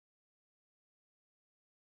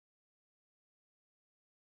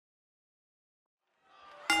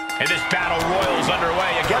And this battle royal is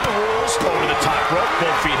underway. Again, the rules over the top rope.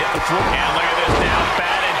 Both feet hit the floor. And look at this now.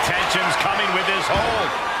 Bad intentions coming with this hold.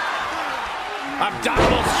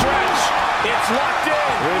 Abdominal stretch. It's locked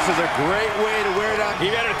in. This is a great way to wear it out.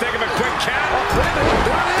 You better think of a quick count. Oh,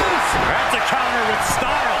 there it is. That's a counter with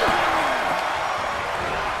style.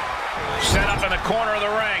 Set up in the corner of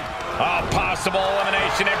the ring. A possible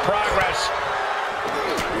elimination in progress.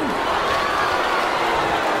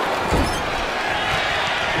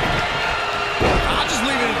 I'll just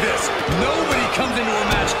leave it at this. Nobody comes into a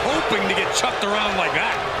match hoping to get chucked around like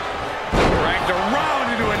that. Dragged around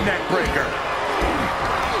into a neck breaker.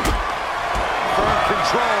 Firm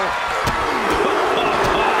control. Big boom.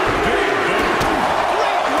 Great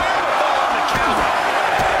wherewithal on the count.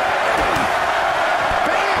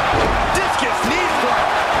 Bam! Discus knee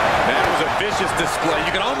strike. That was a vicious display.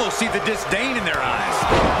 You can almost see the disdain in their eyes.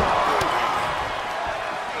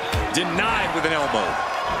 Denied with an elbow.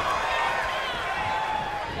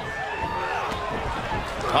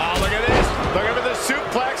 Oh, look at this. Look at the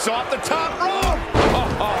suplex off the top rope.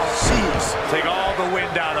 Oh, jeez. Take all the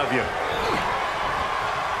wind out of you.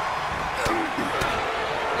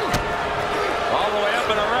 All the way up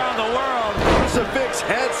and around the world. Crucifix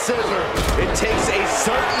head scissor. It takes a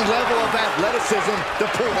certain level of athleticism to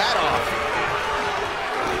pull that off.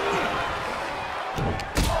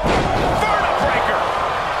 Vertebreaker.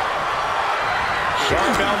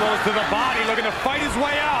 Sharp elbows to the body, looking to fight his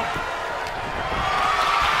way out.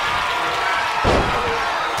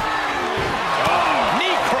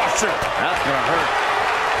 That's gonna hurt.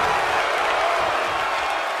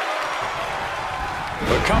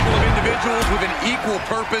 A couple of individuals with an equal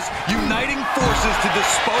purpose, uniting forces to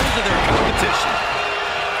dispose of their competition.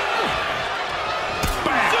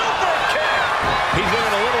 Bam. Super kick. He's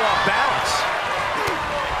getting a little off balance.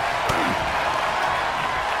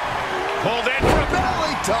 Pulled in from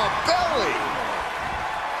Belly to belly.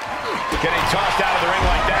 Getting tossed out of the ring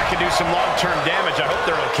like that can do some long-term damage. I hope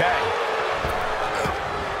they're okay.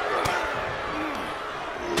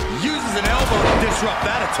 Uses an elbow to disrupt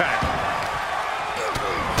that attack.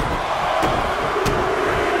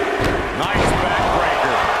 Nice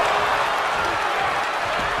backbreaker.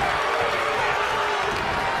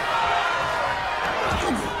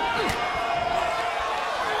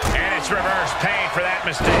 And it's reverse pain for that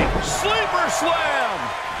mistake. Sleeper slam.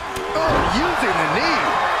 Oh, using the knee.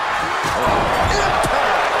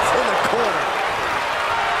 Impact in the corner.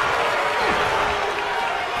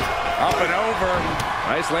 Up and over.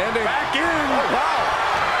 Nice landing. Back in. Oh, wow.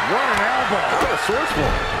 What an elbow. What a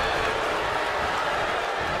sourceful.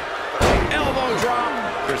 Elbow drop.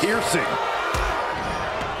 Piercing.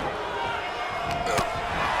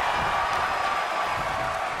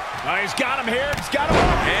 He's got him here. He's got him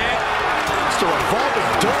up. And it's a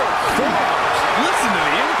revolving door. Forearms. Listen to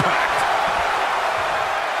the impact.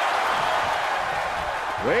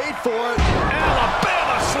 Wait for it.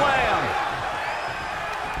 Alabama slam.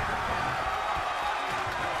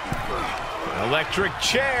 Electric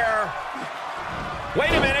chair. Wait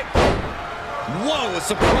a minute. Whoa, a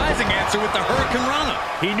surprising answer with the Hurricane Rana.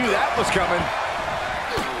 He knew that was coming.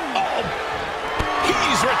 Oh,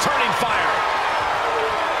 he's returning fire.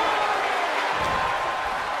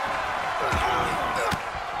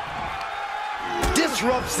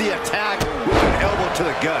 Disrupts the attack with an elbow to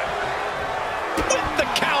the gut. With the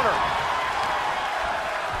counter.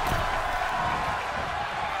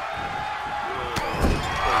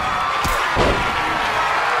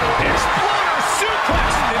 Exploder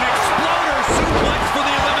suplex. An exploder suplex for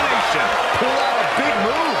the elimination. Pull out a big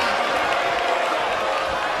move.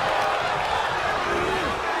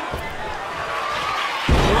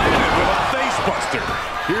 Landed with a face buster.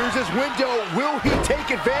 Here's his window. Will he take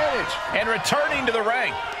advantage? And returning to the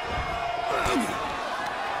ring.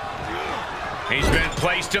 He's been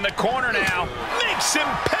placed in the corner now. Makes him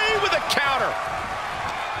pay with a counter.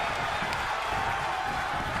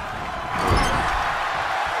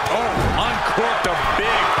 Oh, uncorked a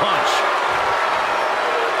big punch.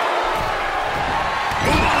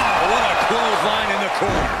 Oh, what a clothesline in the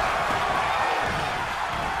corner.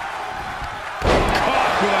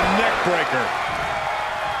 Caught with a neck breaker.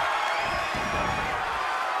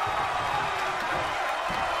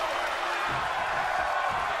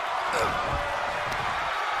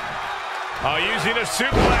 Oh, using a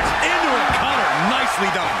suplex. Into a counter. Nicely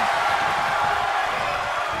done.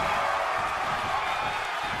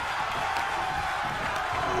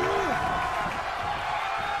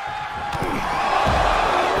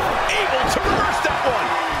 Able to reverse that one.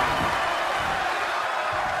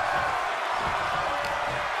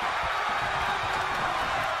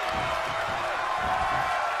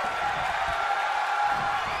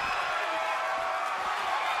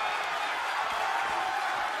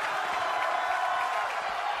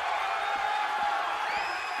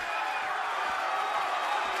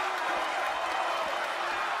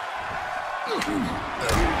 Right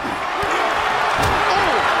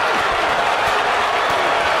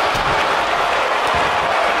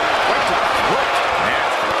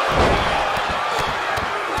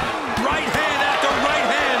hand after right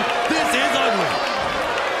hand. This is ugly.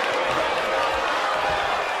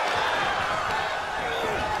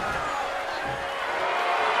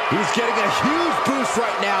 He's getting a huge boost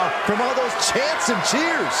right now from all those chants and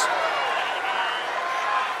cheers.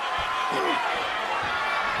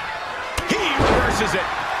 He reverses it.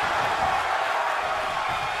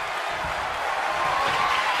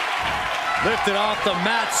 Lifted off the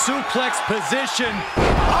mat, suplex position.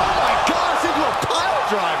 Oh my gosh, into a pile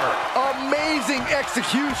driver. Amazing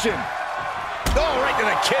execution. Oh, right to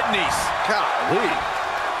the kidneys. Golly.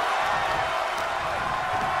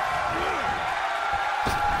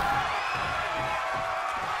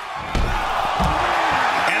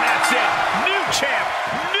 And that's it. New champ.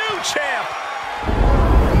 New champ.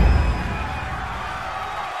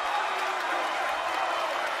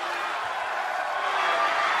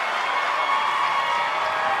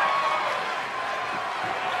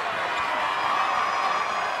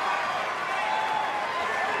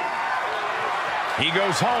 He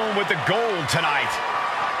goes home with the gold tonight.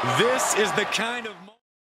 This is the kind of...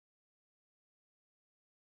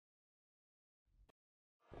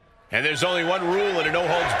 And there's only one rule in a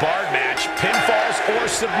no-holds-barred match. Pinfalls or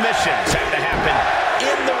submissions have to happen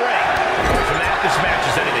in the ring. From that, this match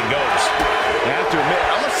is anything goes. I have to admit,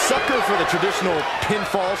 I'm a sucker for the traditional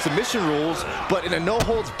pinfall submission rules, but in a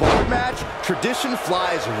no-holds-barred match, tradition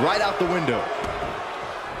flies right out the window.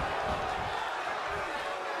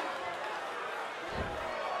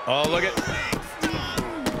 Oh, look at...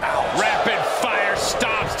 Rapid fire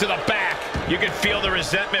stops to the back. You can feel the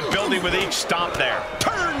resentment building with each stomp there.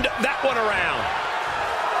 Turned that one around.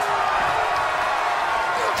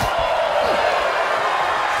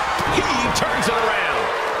 He turns it around.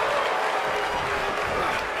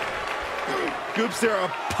 Goops their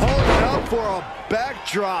opponent up for a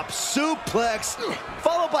backdrop suplex,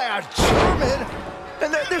 followed by a German,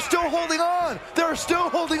 and they're still holding on. They're still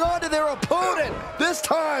holding on to their opponent. This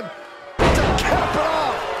time, to cap it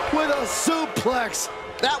off with a suplex.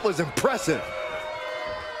 That was impressive.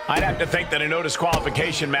 I'd have to think that a no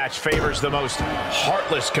disqualification match favors the most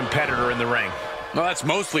heartless competitor in the ring. Well, that's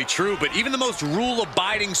mostly true, but even the most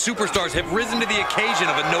rule-abiding superstars have risen to the occasion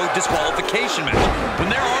of a no disqualification match. When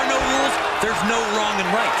there are no rules, there's no wrong and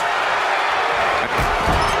right.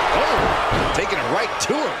 Oh, taking it right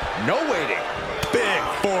to him. No waiting. Big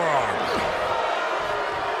forearm.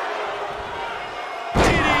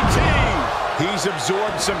 DDT! He's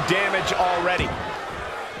absorbed some damage already.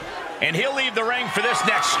 And he'll leave the ring for this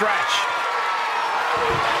next stretch.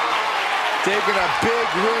 Taking a big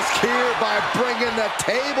risk here by bringing the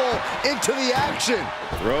table into the action.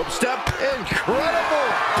 Rope step, incredible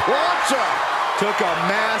plancha. Took a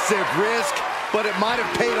massive risk, but it might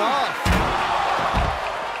have paid off.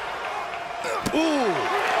 Ooh.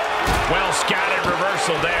 Well scouted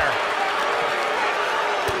reversal there.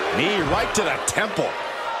 Knee right to the temple.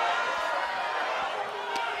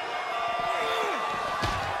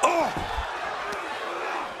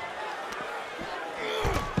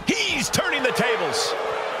 He's turning the tables.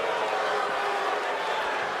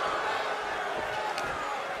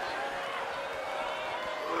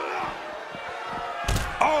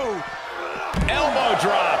 Oh! Elbow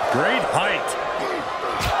drop. Great height.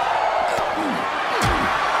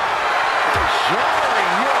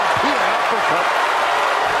 Jarring European uppercut.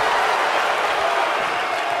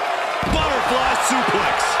 Butterfly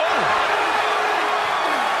suplex.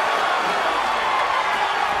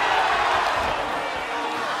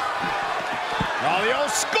 Oh, the old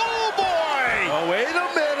schoolboy! Oh, wait a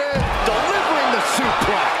minute. Delivering the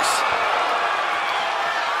suplex.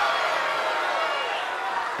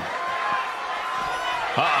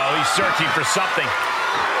 Uh-oh, he's searching for something.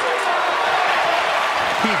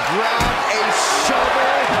 He grabbed a shovel.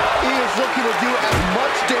 He is looking to do as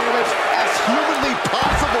much damage as humanly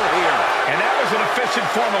possible here. And that was an efficient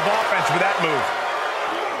form of offense with that move.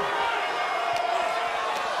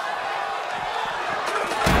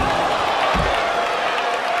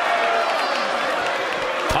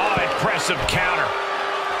 Oh, impressive counter.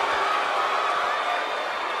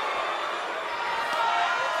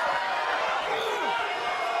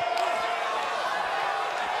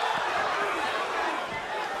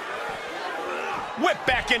 Whip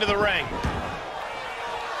back into the ring.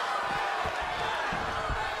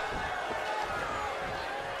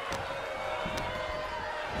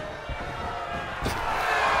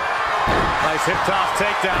 Nice hip toss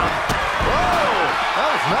takedown. Whoa, that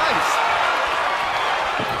was nice.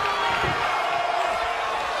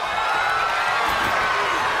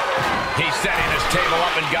 table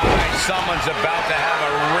up, and guys, someone's about to have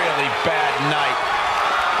a really bad night.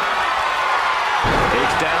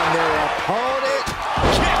 Takes down their opponent.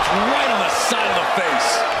 Kick right on the side of the face.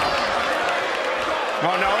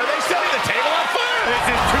 Oh no, are they setting the table on fire? This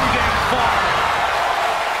is too damn far.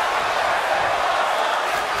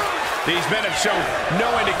 These men have shown no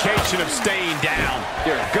indication of staying down.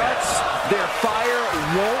 Their guts, their fire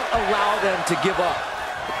won't allow them to give up.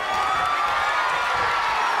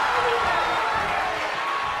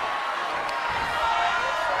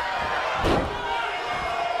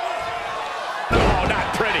 Oh,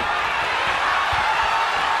 not pretty.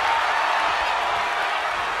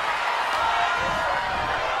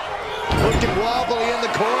 Looking wobbly in the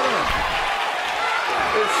corner.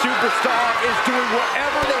 This superstar is doing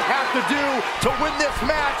whatever they have to do to win this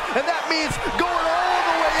match, and that means going all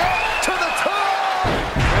the way up to the top!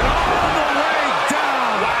 And all the way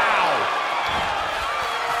down! Wow!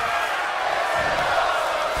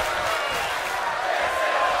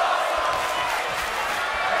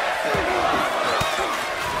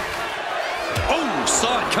 Oh,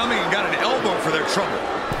 saw it coming and got an elbow for their trouble.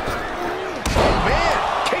 Oh, man!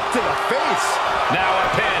 Kick to the face! Now a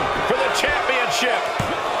pin for the championship.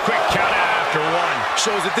 Quick count out after one.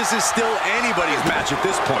 Shows that this is still anybody's match at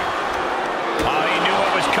this point. Oh, he knew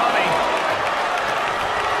what was coming.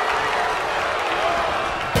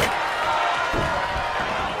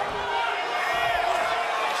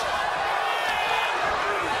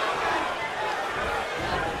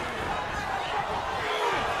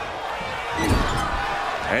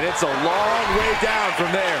 And it's a long way down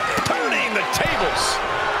from there. Turning the tables.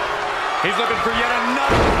 He's looking for yet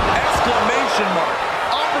another exclamation mark.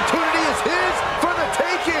 Opportunity is his for the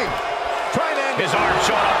taking. Trying to end His arm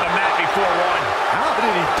showing off the mat before one. How did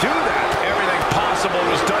he do that? Everything possible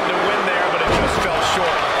was done to win there, but it just fell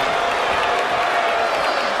short.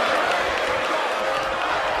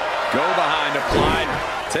 Go behind, applied,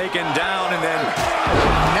 taken down, and then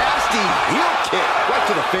Nasty heel kick right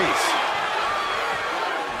to the face.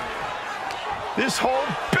 This whole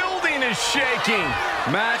building is shaking.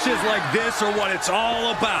 matches like this are what it's all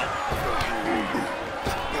about.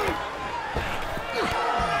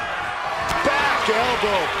 Back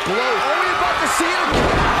elbow blow. Are we about to see him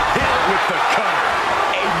hit with the cutter?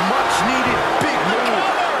 A much-needed big move.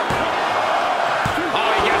 Oh,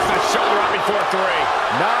 he gets the shoulder up before three.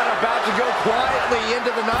 Not about to go quietly into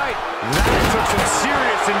the night. That took some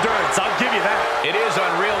serious endurance, I'll give you that. It is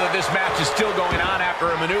unreal that this match is still going on after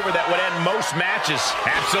a maneuver that would end most matches.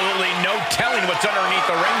 Absolutely no telling what's underneath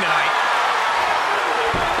the ring tonight.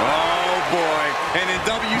 Oh, boy. And in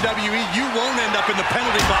WWE, you won't end up in the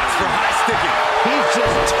penalty box for high sticking. He's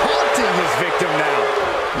just taunting his victim now.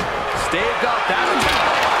 Staved off that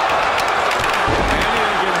attack.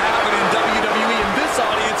 Anything can happen in WWE, and this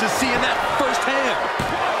audience is seeing that firsthand.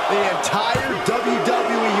 The entire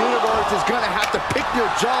WWE Universe is going to have to pick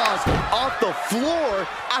their jaws off the floor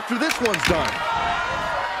after this one's done.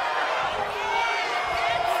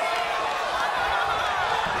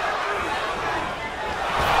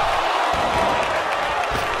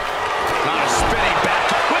 Not a spinning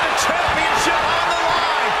back with a championship on the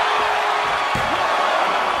line.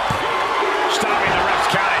 Stopping the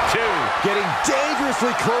ref's count at 2. Getting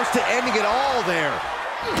dangerously close to ending it all there.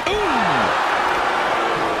 Ooh!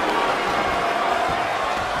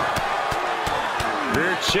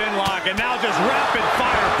 Rear chin lock, and now just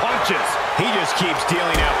rapid-fire punches. He just keeps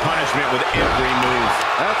dealing out punishment with every move.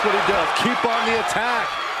 That's what he does. Keep on the attack.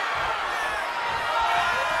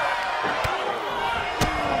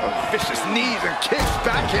 Vicious knees and kicks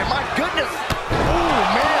back here. My goodness. Oh,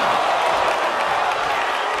 man.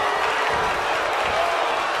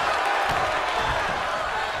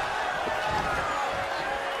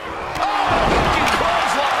 Oh, looking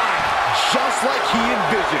clothesline. Just like he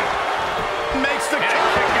envisioned. Makes the kick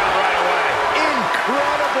out right away.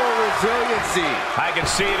 Incredible resiliency. I can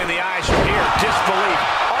see it in the eyes from here. Disbelief.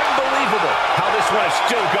 Unbelievable how this one is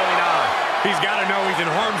still going on. He's got to know he's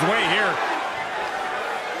in harm's way here.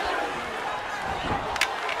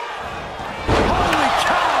 Holy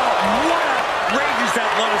cow! What outrageous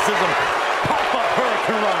athleticism. Pop-up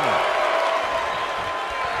hurricanrana.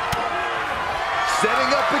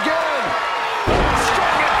 Setting up again.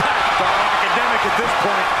 Strong impact. Academic at this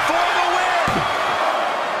point. For the win.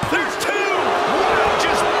 There's 2. Wow,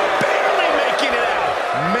 just barely making it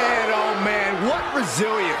out. Man, oh man, what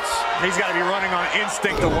resilience. He's got to be running on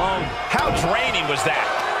instinct alone. How draining was that?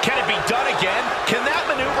 Can it be done again? Can that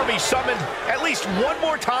maneuver be summoned at least one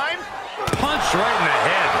more time? Punch right in the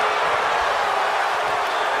head.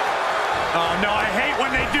 Oh, no, I hate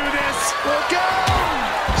when they do this. Look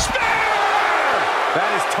out! Spear! That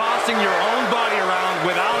is tossing your own body around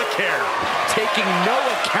without a care. Taking no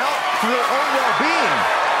account for their own well-being.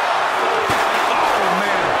 Oh,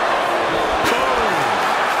 man. Boom.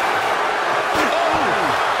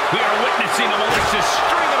 Oh! We are witnessing a malicious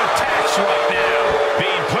string of attacks right now.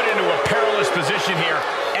 Being put into a perilous position here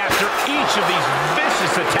after each of these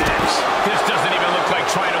vicious attacks. This doesn't even look like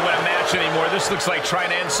trying to win a match anymore. This looks like trying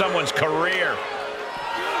to end someone's career.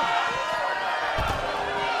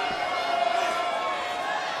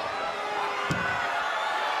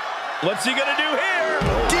 What's he gonna do here?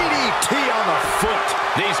 DDT on the foot.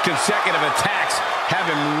 These consecutive attacks have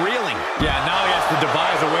him reeling. Yeah, now he has to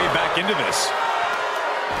devise a way back into this.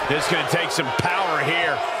 This is gonna take some power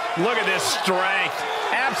here. Look at this strength.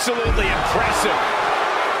 Absolutely impressive.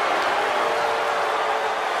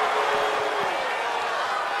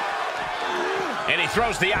 And he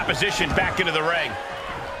throws the opposition back into the ring.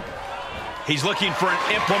 He's looking for an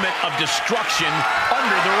implement of destruction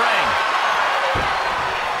under the ring.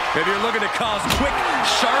 If you're looking to cause quick,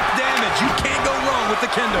 sharp damage, you can't go wrong with the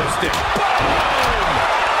kendo stick. Boom!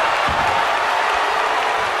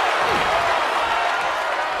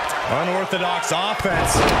 Unorthodox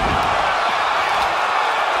offense.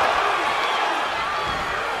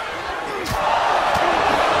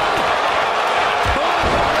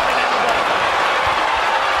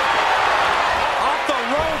 Off the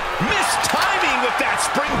rope. Missed timing with that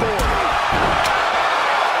springboard.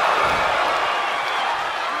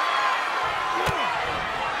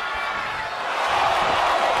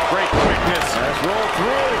 Great quickness. Let's roll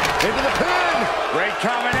through into the pin. Great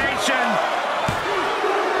combination.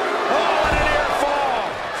 Oh, and an air fall.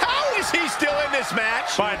 How is he still in this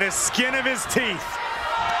match? By the skin of his teeth.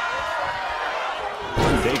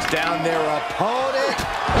 Takes down their opponent.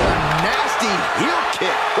 A nasty heel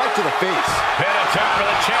kick right to the face. Pin attempt for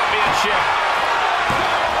the championship.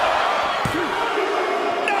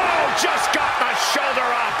 No, just got the shoulder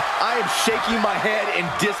up. I am shaking my head in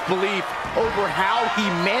disbelief over how he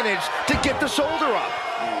managed to get the shoulder up.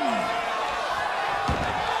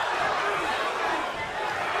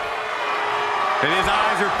 And his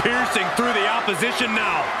eyes are piercing through the opposition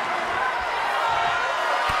now.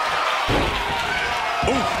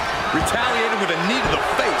 Ooh, retaliated with a knee to the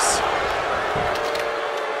face.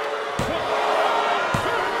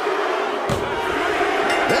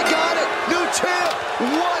 They got it. New champ.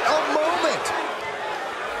 What a moment.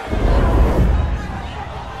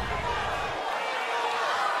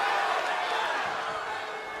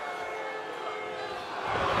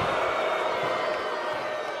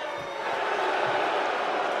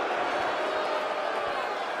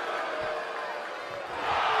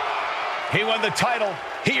 He won the title.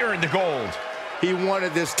 He earned the gold. He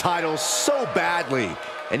wanted this title so badly,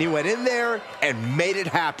 and he went in there and made it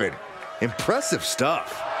happen. Impressive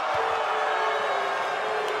stuff.